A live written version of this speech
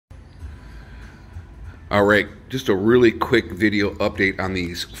All right, just a really quick video update on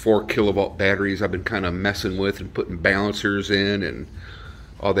these 4 kilovolt batteries I've been kind of messing with and putting balancers in and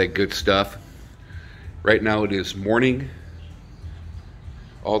all that good stuff. Right now it is morning.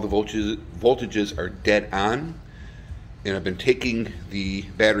 All the voltages are dead on, and I've been taking the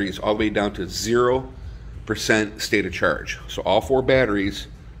batteries all the way down to 0% state of charge. So all 4 batteries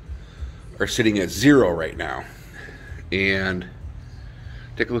are sitting at 0 right now. And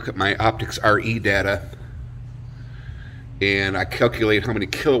take a look at my Optics RE data, and I calculate how many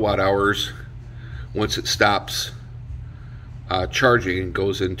kilowatt hours once it stops charging and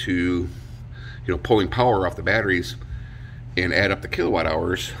goes into, pulling power off the batteries, and add up the kilowatt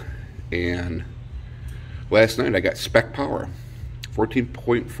hours. And last night I got spec power,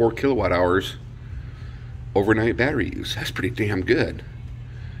 14.4 kilowatt hours overnight battery use. That's pretty damn good.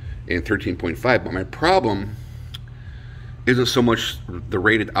 And 13.5. But my problem isn't so much the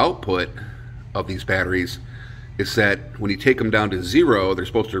rated output of these batteries. It's that when you take them down to 0, they're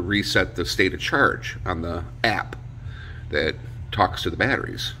supposed to reset the state of charge on the app that talks to the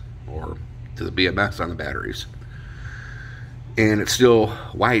batteries, or to the BMS on the batteries. And it's still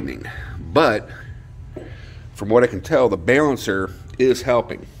widening. But from what I can tell, the balancer is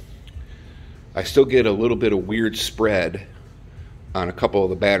helping. I still get a little bit of weird spread on a couple of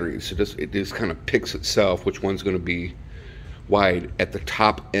the batteries. It just kind of picks itself which one's going to be wide at the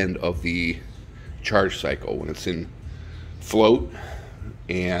top end of the charge cycle. When it's in float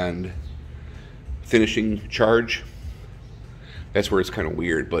and finishing charge, that's where it's kind of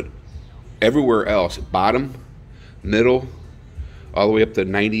weird. But everywhere else, bottom, middle, all the way up to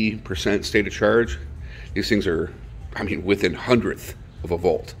 90% state of charge, these things are, within hundredth of a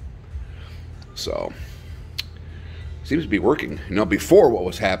volt. So seems to be working. Before, what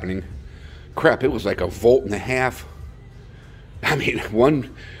was happening, crap, it was like 1.5 volts.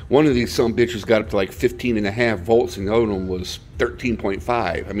 One of these some bitches got up to like 15.5 volts, and the other one was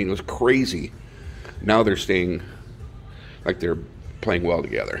 13.5. It was crazy. Now they're staying like they're playing well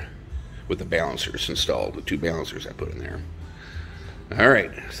together with the balancers installed, the 2 balancers I put in there. All right,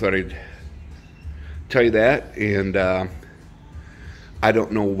 so I'd tell you that, and I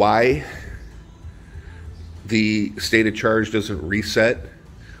don't know why the state of charge doesn't reset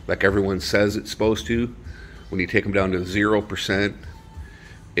like everyone says it's supposed to when you take them down to 0%,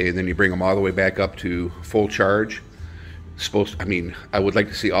 and then you bring them all the way back up to full charge. I would like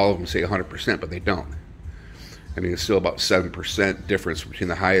to see all of them say 100%, but they don't. It's still about 7% difference between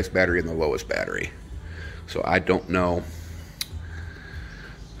the highest battery and the lowest battery. So I don't know.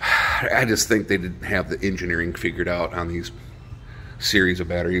 I just think they didn't have the engineering figured out on these series of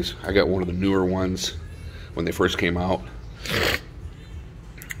batteries. I got one of the newer ones when they first came out.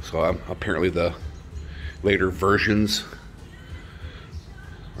 So apparently the later versions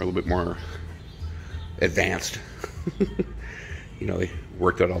are a little bit more advanced. They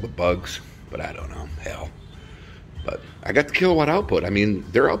worked out all the bugs, but I don't know. Hell. But I got the kilowatt output.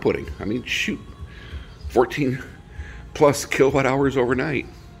 They're outputting. Shoot. 14 plus kilowatt hours overnight.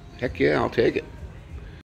 Heck yeah, I'll take it.